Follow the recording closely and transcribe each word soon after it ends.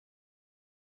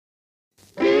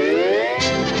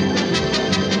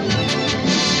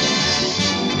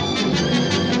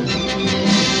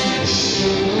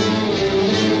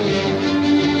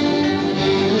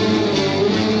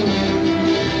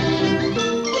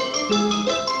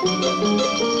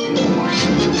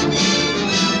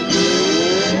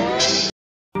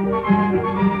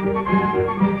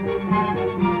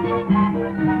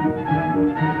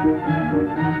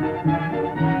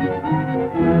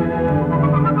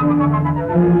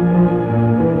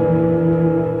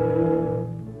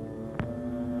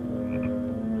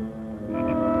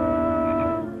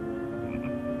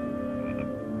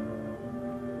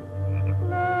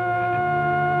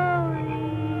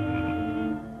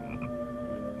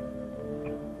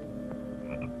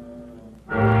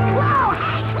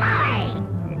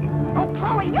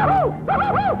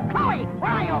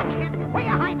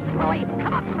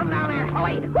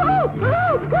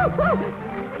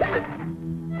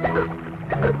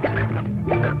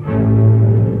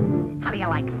How do you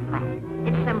like that?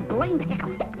 It's them blamed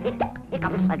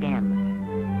hiccups again.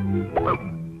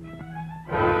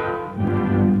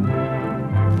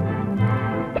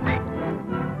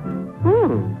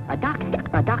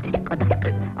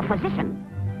 A physician.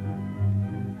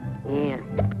 Yeah,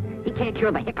 he can't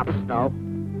cure the hiccups, though.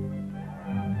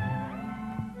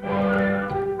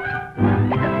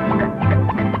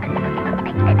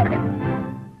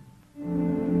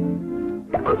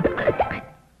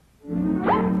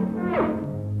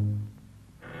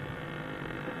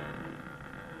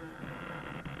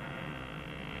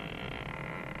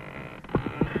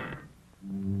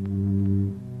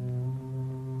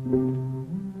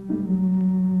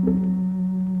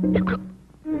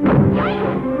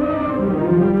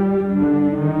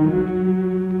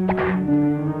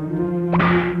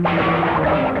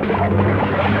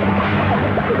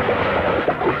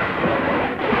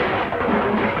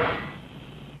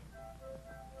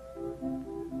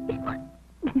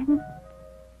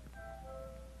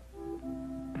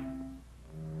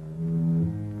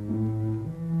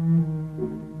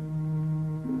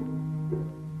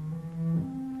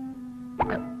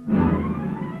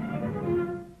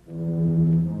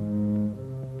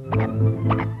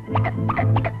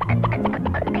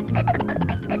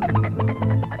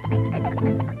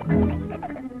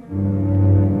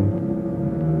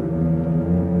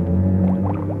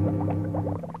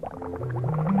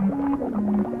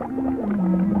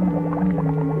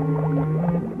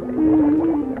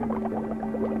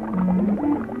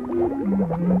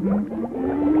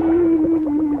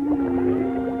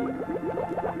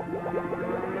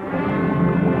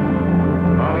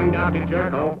 Dr.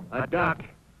 Jerko, a duck.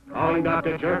 Calling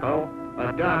Dr. Jerko,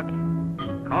 a duck.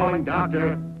 Calling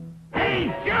Dr. Hey,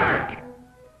 jerk!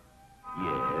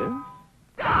 Yes?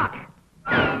 Duck!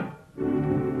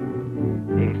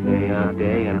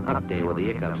 Day, update what the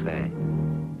hiccups say.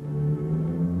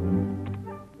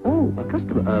 Oh, a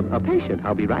customer, a patient.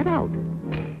 I'll be right out.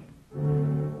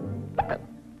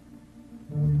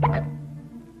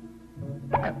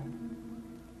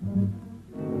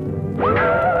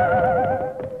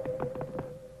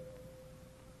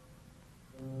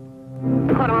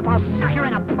 Put him up, I'll suck her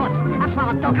in a puss. That's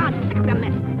all, dog. I'm sick of the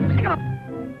mess. Sick of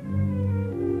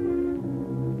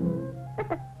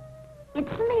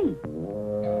It's me.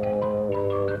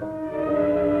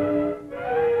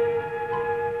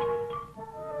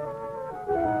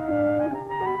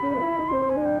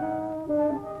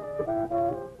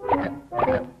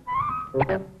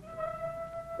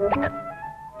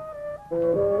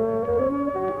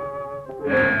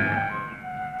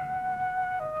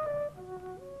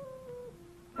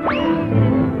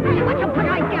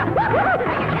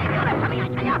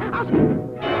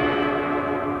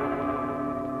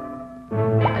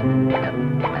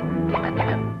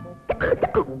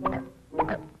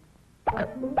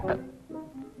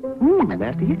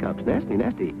 Nasty hiccups,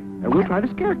 nasty. And we'll try the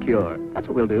scare cure. That's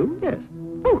what we'll do, yes.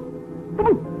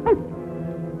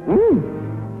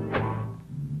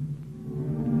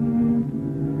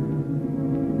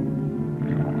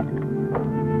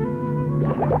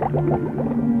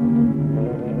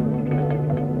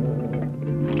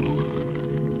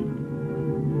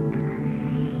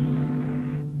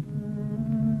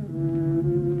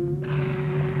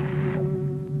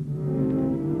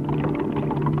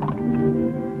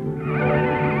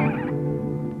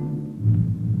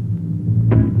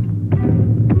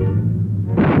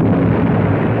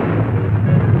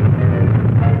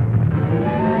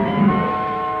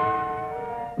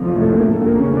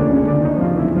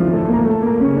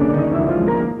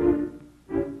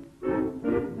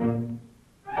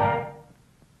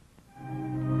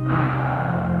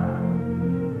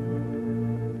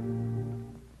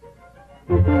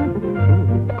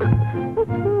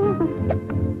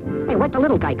 Hey, where'd the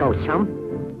little guy go, chum?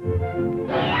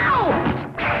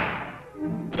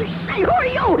 Hey, who are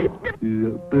you?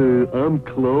 I'm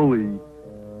Chloe.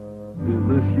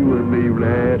 Unless you and me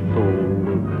asshole.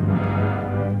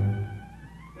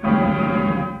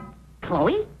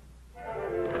 Chloe?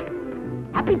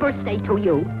 Happy birthday to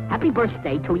you. Happy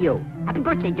birthday to you. Happy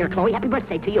birthday, dear Chloe. Happy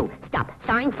birthday to you. Stop.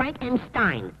 Signed, Frank and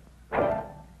Stein.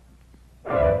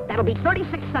 That'll be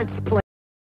 36 cents, please.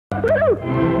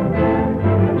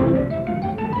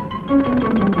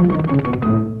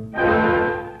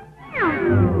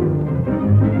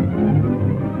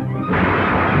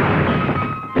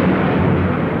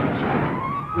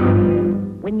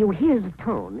 When you hear the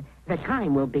tone, the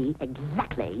time will be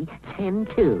exactly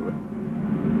 10:02.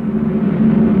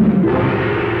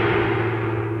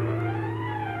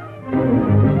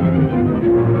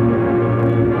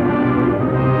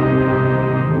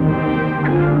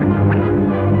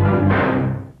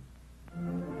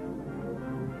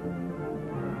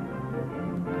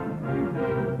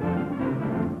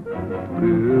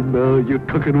 you're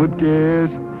cooking with gas.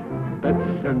 That's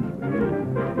sense.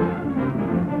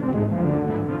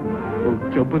 Oh,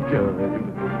 jump and jive.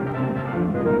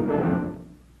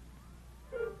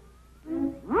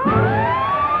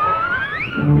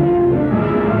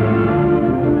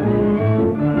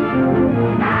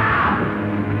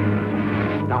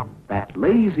 Stop that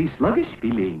lazy, sluggish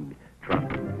feeling, truck.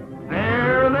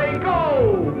 There they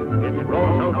go! It's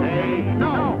Rosso Day.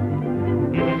 No!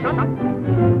 It's something.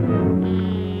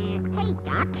 Hey,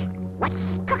 Doc, what's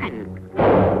cooking?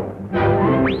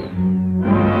 Sweet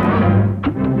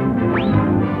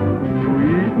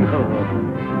and hot.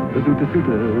 The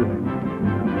suita.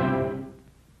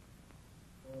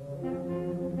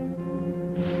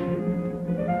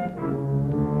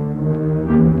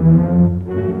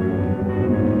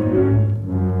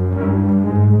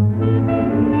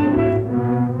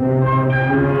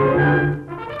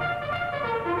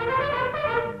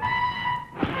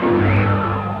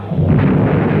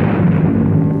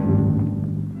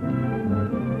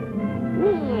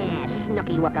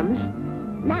 Snooky Wookums.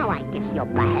 Now I guess you'll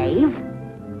behave.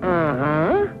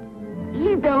 Uh-huh.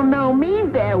 You don't know me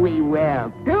very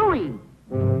well, do we?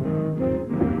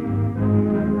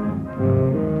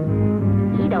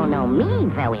 You don't know me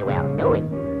very well, do we?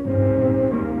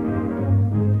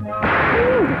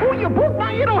 Oh, you broke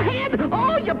my little head!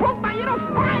 Oh, you broke my little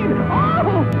spine!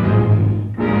 Oh!